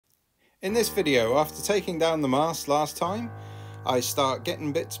In this video, after taking down the mast last time, I start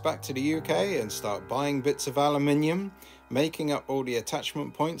getting bits back to the UK and start buying bits of aluminium, making up all the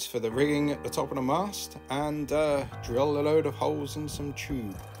attachment points for the rigging at the top of the mast, and drill a load of holes in some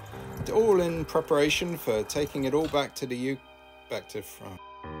tube. All in preparation for taking it all back to France.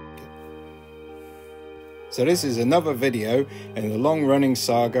 So this is another video in the long-running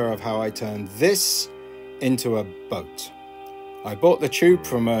saga of how I turned this into a boat. I bought the tube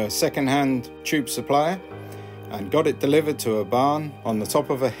from a second-hand tube supplier and got it delivered to a barn on the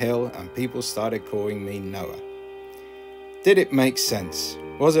top of a hill, and people started calling me Noah. Did it make sense?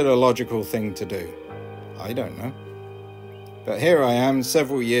 Was it a logical thing to do? I don't know. But here I am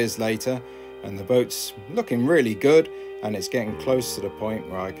several years later, and the boat's looking really good, and it's getting close to the point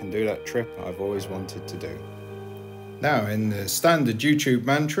where I can do that trip I've always wanted to do. Now, in the standard YouTube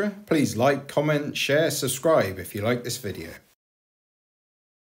mantra, please like, comment, share, subscribe if you like this video.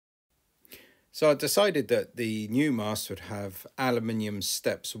 So I decided that the new mast would have aluminium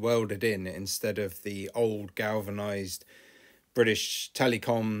steps welded in instead of the old galvanised British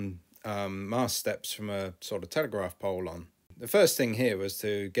telecom mast steps from a sort of telegraph pole on. The first thing here was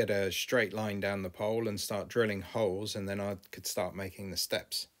to get a straight line down the pole and start drilling holes, and then I could start making the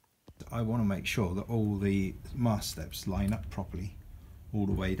steps. I want to make sure that all the mast steps line up properly all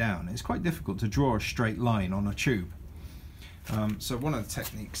the way down. It's quite difficult to draw a straight line on a tube. So one of the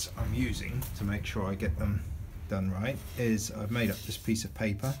techniques I'm using to make sure I get them done right is I've made up this piece of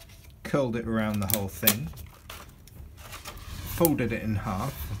paper, curled it around the whole thing, folded it in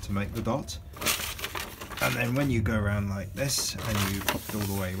half to make the dot, and then when you go around like this and you pop it all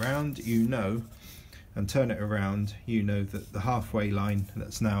the way around, you know, and turn it around, you know that the halfway line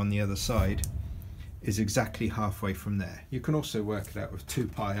that's now on the other side is exactly halfway from there. You can also work it out with 2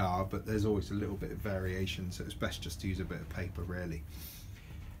 pi r, but there's always a little bit of variation, so it's best just to use a bit of paper really,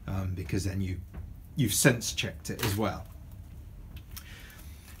 because then you've sense checked it as well.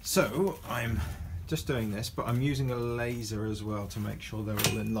 So I'm just doing this, but I'm using a laser as well to make sure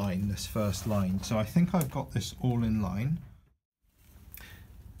they're all in line, this first line. So I think I've got this all in line.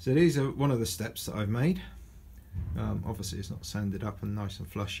 So these are one of the steps that I've made. Obviously it's not sanded up and nice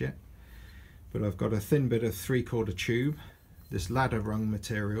and flush yet, but I've got a thin bit of 3/4 tube, this ladder rung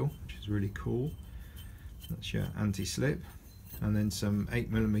material, which is really cool. That's your anti-slip, and then some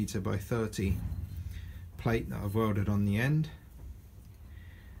 8mm by 30 plate that I've welded on the end,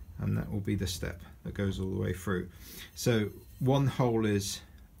 and that will be the step that goes all the way through. So one hole is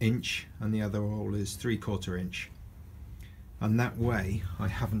inch and the other hole is 3/4 inch, and that way I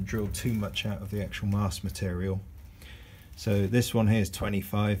haven't drilled too much out of the actual mast material. So this one here is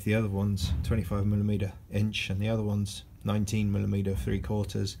 25, the other one's 25mm inch, and the other one's 19mm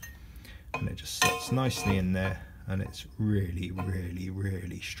 3/4, and it just sits nicely in there, and it's really, really,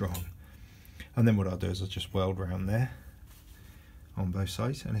 really strong. And then what I'll do is I'll just weld around there on both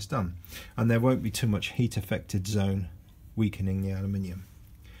sides, and it's done. And there won't be too much heat affected zone weakening the aluminium,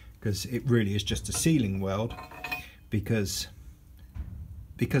 because it really is just a sealing weld, because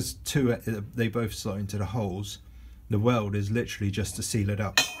they both slot into the holes. The weld is literally just to seal it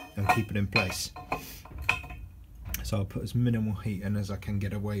up and keep it in place. So I'll put as minimal heat in as I can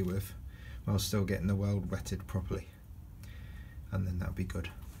get away with while still getting the weld wetted properly, and then that'll be good.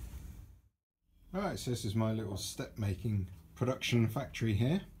 Alright, so this is my little step making production factory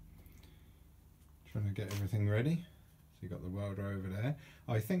here. Trying to get everything ready. So you've got the welder over there.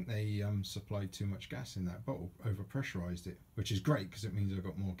 I think they supplied too much gas in that bottle, over pressurized it, which is great because it means I've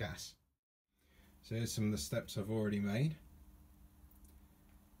got more gas. So here's some of the steps I've already made,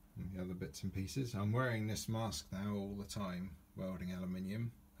 and the other bits and pieces. I'm wearing this mask now all the time, welding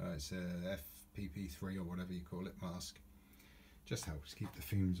aluminium. It's a FPP3 or whatever you call it mask. Just helps keep the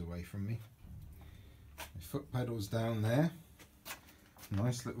fumes away from me. My foot pedals down there.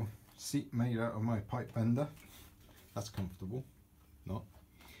 Nice little seat made out of my pipe bender. That's comfortable. Not.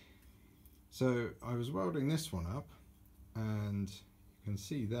 So I was welding this one up, and you can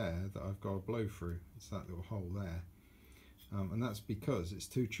see there that I've got a blow through. It's that little hole there, and that's because it's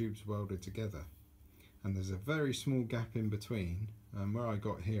 2 tubes welded together, and there's a very small gap in between, where I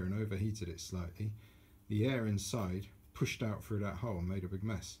got here and overheated it slightly. The air inside pushed out through that hole and made a big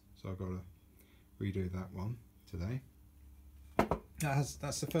mess, so I've got to redo that one today. That's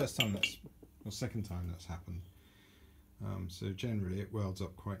the first time or second time that's happened. So generally it welds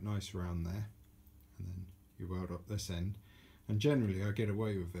up quite nice around there, and then you weld up this end, and generally I get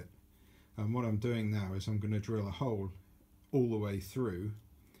away with it. And what I'm doing now is I'm going to drill a hole all the way through,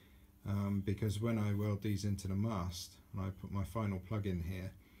 because when I weld these into the mast and I put my final plug in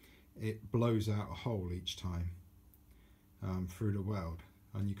here, it blows out a hole each time through the weld,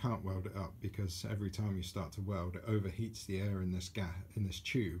 and you can't weld it up because every time you start to weld, it overheats the air in this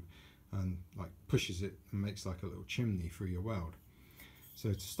tube and like pushes it and makes like a little chimney through your weld.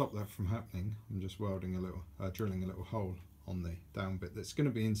 So to stop that from happening, I'm just welding a little, drilling a little hole on the down bit that's going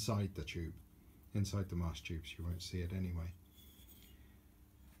to be inside the tube, inside the mast tubes. You won't see it anyway.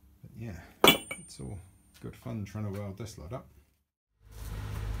 But yeah, it's all good fun trying to weld this lot up.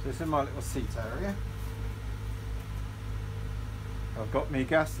 So it's in my little seat area. I've got my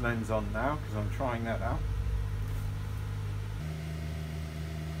gas lens on now because I'm trying that out.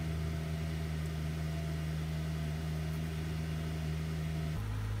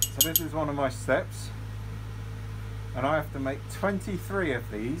 So this is one of my steps, and I have to make 23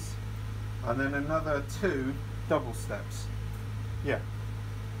 of these and then another 2 double steps. Yeah.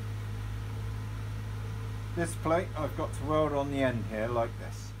 This plate I've got to weld on the end here like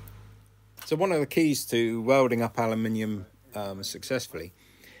this. So one of the keys to welding up aluminium successfully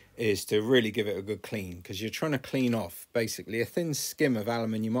is to really give it a good clean, because you're trying to clean off basically a thin skim of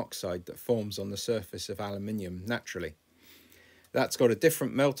aluminium oxide that forms on the surface of aluminium naturally. That's got a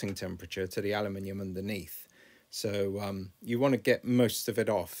different melting temperature to the aluminium underneath, so you want to get most of it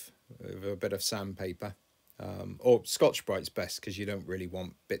off with a bit of sandpaper, or Scotch-Brite's best because you don't really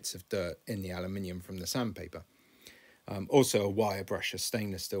want bits of dirt in the aluminium from the sandpaper. Also a wire brush, a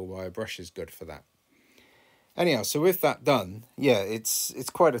stainless steel wire brush is good for that. Anyhow, so with that done, yeah, it's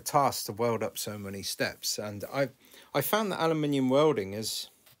quite a task to weld up so many steps, and I found that aluminium welding has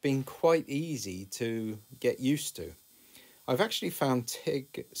been quite easy to get used to. I've actually found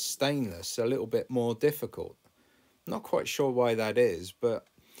TIG stainless a little bit more difficult. Not quite sure why that is, but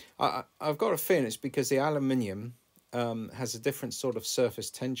I've got a feeling it's because the aluminium has a different sort of surface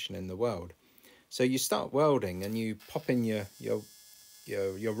tension in the weld. So you start welding and you pop in your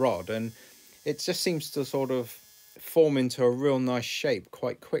rod, and it just seems to sort of form into a real nice shape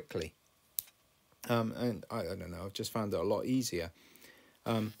quite quickly. And I don't know, I've just found it a lot easier.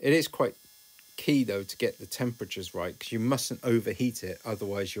 It is quite key though to get the temperatures right, because you mustn't overheat it,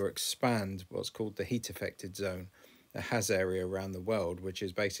 otherwise you'll expand what's called the heat affected zone, the Has area around the weld, which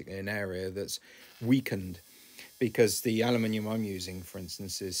is basically an area that's weakened because the aluminium I'm using, for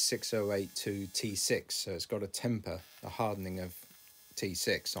instance, is 6082 T6, so it's got a temper, a hardening of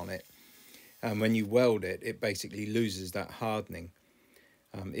T6 on it, and when you weld it, it basically loses that hardening.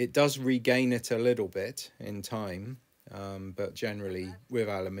 It does regain it a little bit in time, but generally with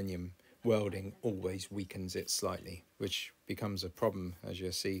aluminium, welding always weakens it slightly, which becomes a problem, as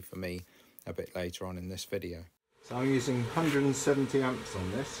you'll see for me a bit later on in this video. So I'm using 170 amps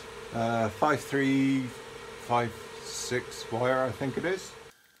on this, 5356 wire, I think it is.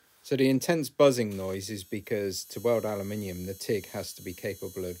 So the intense buzzing noise is because to weld aluminium, the TIG has to be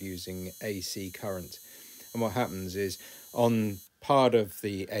capable of using AC current. And what happens is on part of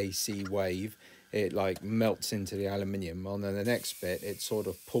the AC wave, it like melts into the aluminium, and then the next bit it sort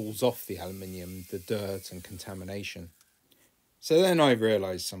of pulls off the aluminium, the dirt and contamination. So then I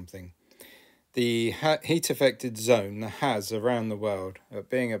realized something. The heat affected zone, the Has around the world, at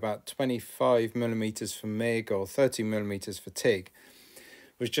being about 25 millimeters for MIG or 30 millimeters for TIG,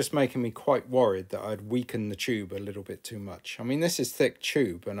 was just making me quite worried that I'd weakened the tube a little bit too much. I mean, this is thick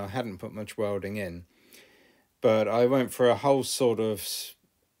tube and I hadn't put much welding in, but I went for a whole sort of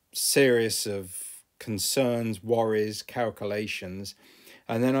series of concerns, worries, calculations,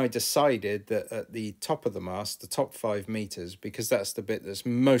 and then I decided that at the top of the mast, the top 5 meters, because that's the bit that's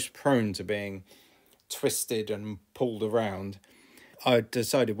most prone to being twisted and pulled around, I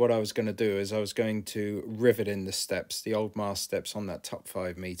decided what I was going to do is I was going to rivet in the steps, the old mast steps on that top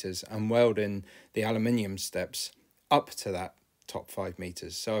 5 meters, and weld in the aluminium steps up to that top 5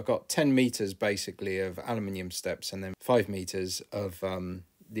 meters. So I've got 10 meters basically of aluminium steps and then 5 meters of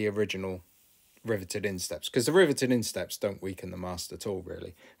the original riveted in steps, because the riveted in steps don't weaken the mast at all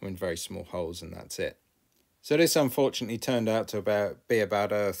really. I mean, very small holes and that's it. So this unfortunately turned out to be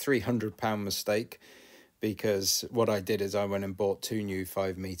about a £300 mistake, because what I did is I went and bought 2 new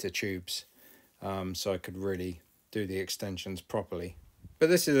 5 meter tubes so I could really do the extensions properly. But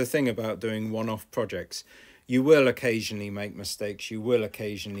this is the thing about doing one-off projects. You will occasionally make mistakes, you will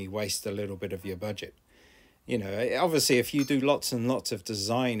occasionally waste a little bit of your budget. You know, obviously if you do lots and lots of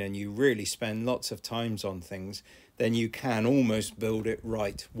design and you really spend lots of times on things, then you can almost build it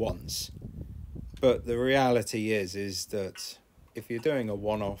right once. But the reality is that if you're doing a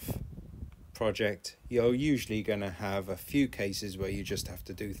one-off project, you're usually going to have a few cases where you just have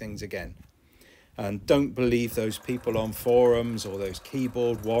to do things again. And don't believe those people on forums or those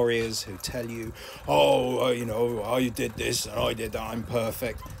keyboard warriors who tell you, oh, you know, I did this and I did that, I'm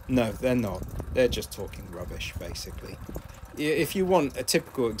perfect. No, they're not. They're just talking rubbish, basically. If you want a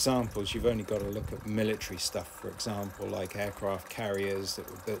typical examples, you've only got to look at military stuff, for example, like aircraft carriers that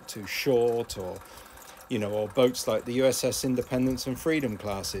were built too short, or or boats like the USS Independence and Freedom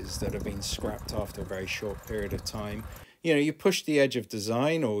classes that have been scrapped after a very short period of time. You push the edge of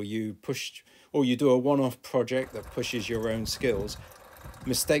design, or you do a one-off project that pushes your own skills.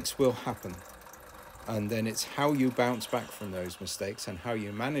 Mistakes will happen, and then it's how you bounce back from those mistakes and how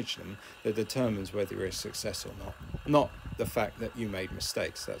you manage them that determines whether you're a success or not the fact that you made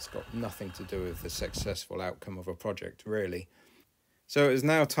mistakes. That's got nothing to do with the successful outcome of a project, really. So it is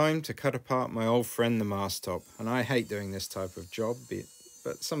now time to cut apart my old friend the mast top, and I hate doing this type of job,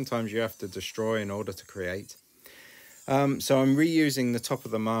 but sometimes you have to destroy in order to create. So I'm reusing the top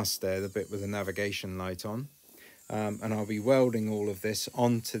of the mast there, the bit with the navigation light on. And I'll be welding all of this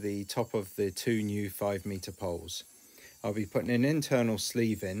onto the top of the two new 5-meter poles. I'll be putting an internal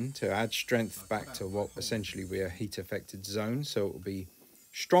sleeve in to add strength back to what essentially we are heat affected zone, so it will be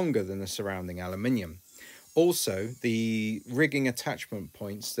stronger than the surrounding aluminium. Also, the rigging attachment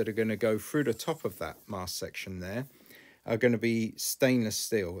points that are going to go through the top of that mast section there are going to be stainless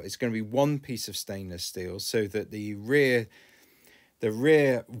steel. It's going to be one piece of stainless steel, so that the rear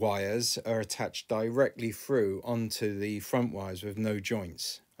wires are attached directly through onto the front wires with no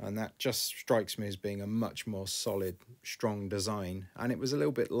joints. And that just strikes me as being a much more solid, strong design. And it was a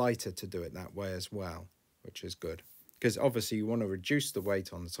little bit lighter to do it that way as well, which is good. Because obviously you want to reduce the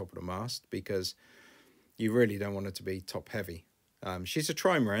weight on the top of the mast, because you really don't want it to be top heavy. She's a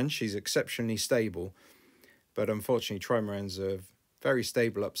trimaran, she's exceptionally stable, but unfortunately trimarans are very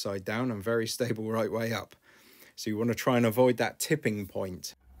stable upside down and very stable right way up. So you want to try and avoid that tipping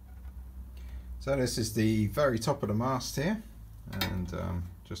point. So this is the very top of the mast here, and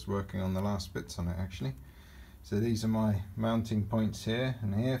just working on the last bits on it actually. So these are my mounting points here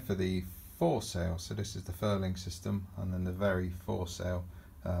and here for the foresail. So this is the furling system, and then the very foresail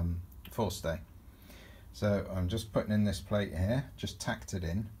forestay. So I'm just putting in this plate here, just tacked it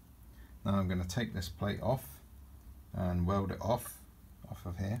in. Now I'm going to take this plate off and weld it off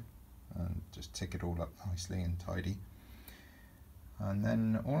of here, and just tick it all up nicely and tidy. And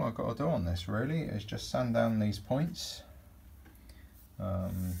then all I've got to do on this really is just sand down these points,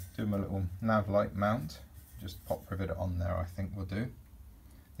 do my little nav light mount, just pop rivet it on there, I think will do.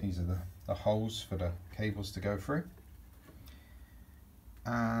 These are the holes for the cables to go through,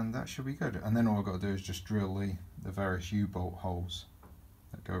 and that should be good. And then all I've got to do is just drill the various U-bolt holes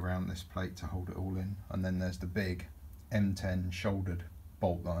that go around this plate to hold it all in. And then there's the big M10 shouldered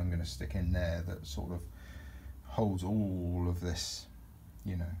bolt that I'm going to stick in there that sort of holds all of this,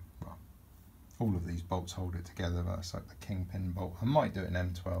 well, all of these bolts hold it together. That's like the kingpin bolt. I might do it in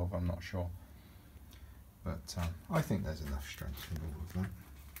M12, I'm not sure, but I think there's enough strength in all of that.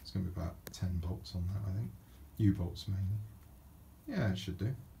 It's going to be about 10 bolts on that, I think. U-bolts mainly. Yeah, it should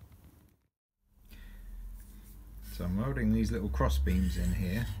do. So I'm welding these little cross beams in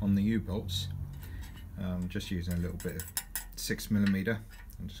here on the U-bolts, just using a little bit of 6mm.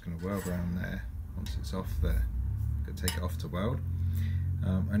 I'm just going to weld around there. Once it's off there, I'm going to take it off to weld,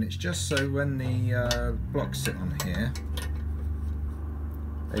 and it's just so when the blocks sit on here,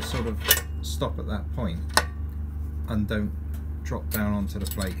 they sort of stop at that point and don't drop down onto the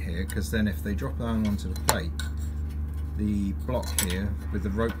plate here, because then if they drop down onto the plate, the block here with the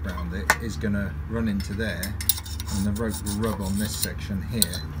rope around it is going to run into there, and the rope will rub on this section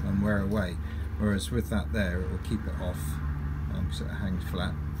here and wear away. Whereas with that there, it will keep it off, so it hangs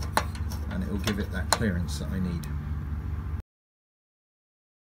flat, and it will give it that clearance that I need.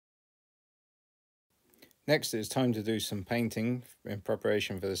 Next, it's time to do some painting in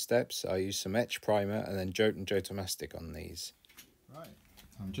preparation for the steps. I use some etch primer and then Jotun mastic on these. Right,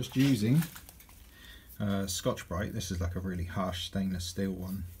 I'm just using Scotch-Brite. This is like a really harsh stainless steel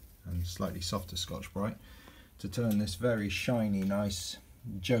one, and slightly softer Scotch-Brite, to turn this very shiny, nice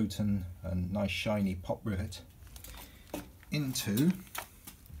Jotun and nice shiny pop rivet into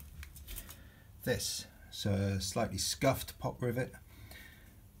this. So a slightly scuffed pop rivet,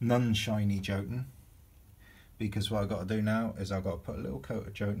 non-shiny Jotun, because what I've got to do now is I've got to put a little coat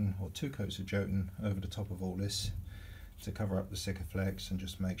of Jotun, or 2 coats of Jotun, over the top of all this to cover up the Sikaflex, and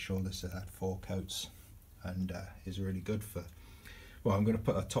just make sure this had 4 coats, and is really good for, well, I'm going to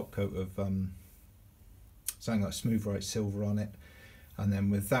put a top coat of something like Smooth Right Silver on it, and then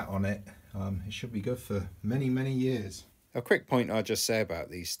with that on it, it should be good for many, many years. A quick point I'll just say about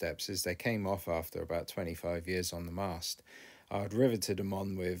these steps is they came off after about 25 years on the mast. I'd riveted them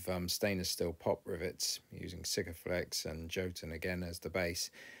on with stainless steel pop rivets using Sikaflex and Jotun again as the base,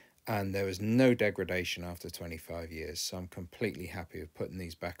 and there was no degradation after 25 years, so I'm completely happy with putting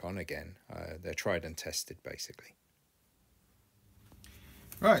these back on again. They're tried and tested basically.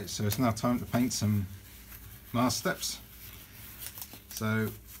 Right, so it's now time to paint some mast steps. So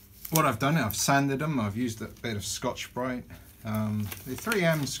what I've done, I've sanded them, I've used a bit of Scotch-Brite. The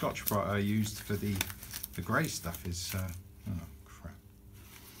 3M Scotch-Brite I used for the grey stuff is, oh crap.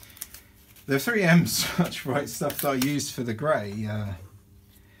 The 3M Scotch-Brite stuff that I used for the grey,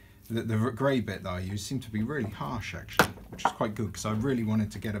 the grey bit that I used seemed to be really harsh actually, which is quite good because I really wanted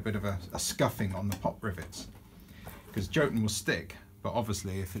to get a bit of a scuffing on the pop rivets. Because Jotun will stick, but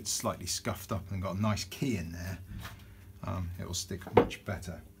obviously if it's slightly scuffed up and got a nice key in there, it will stick much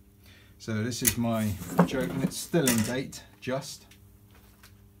better. So this is my Jotun, it's still in date, just.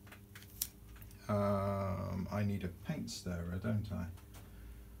 I need a paint stirrer, don't I?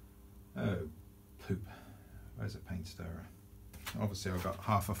 Oh, poop. Where's a paint stirrer? Obviously I've got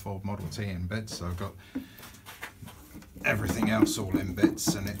half a Ford Model T in bits, so I've got everything else all in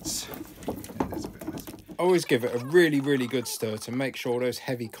bits, and it is a bit messy. Always give it a really good stir to make sure those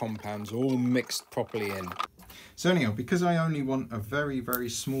heavy compounds are all mixed properly in. So anyhow, because I only want a very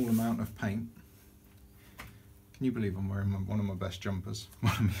small amount of paint, can you believe I'm wearing one of my best jumpers?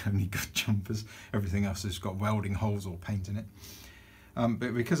 One of my only good jumpers. Everything else has got welding holes or paint in it.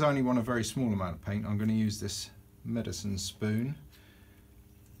 But because I only want a very small amount of paint, I'm going to use this medicine spoon.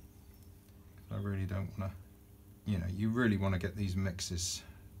 I really don't want to, you know, you really want to get these mixes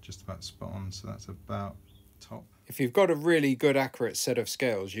just about spot on, so that's about top. If you've got a really good accurate set of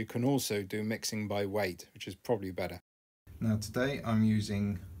scales, you can also do mixing by weight, which is probably better. Now today I'm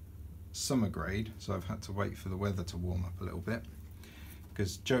using summer grade, so I've had to wait for the weather to warm up a little bit,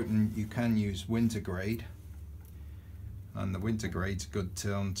 because Jotun you can use winter grade, and the winter grade's good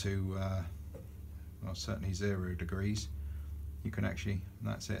down to well, certainly 0 degrees. You can actually,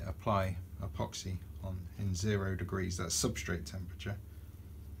 that's it, apply epoxy on in 0 degrees. That's substrate temperature,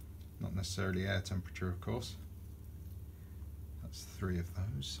 not necessarily air temperature, of course. That's 3 of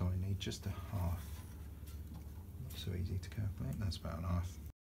those, so I need just a half. Not so easy to calculate. That's about an half.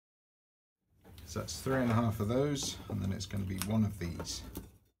 So that's 3.5 of those, and then it's going to be 1 of these.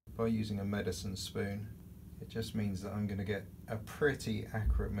 By using a medicine spoon, it just means that I'm going to get a pretty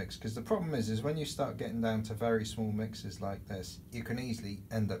accurate mix, because the problem is when you start getting down to very small mixes like this, you can easily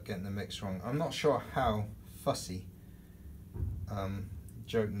end up getting the mix wrong. I'm not sure how fussy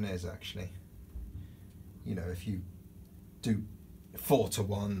Jotun is actually. You know, if you do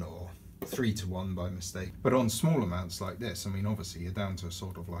 4-to-1 or 3-to-1 by mistake. But on small amounts like this, I mean, obviously you're down to a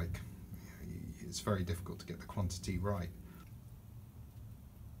sort of like, it's very difficult to get the quantity right.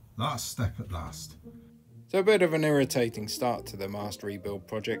 Last step at last. So a bit of an irritating start to the Mast rebuild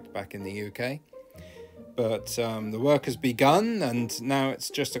project back in the UK. But the work has begun, and now it's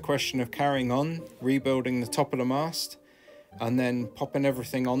just a question of carrying on, rebuilding the top of the mast, and then popping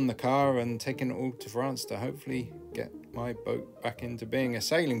everything on the car and taking it all to France to hopefully get my boat back into being a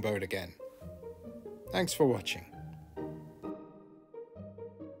sailing boat again. Thanks for watching.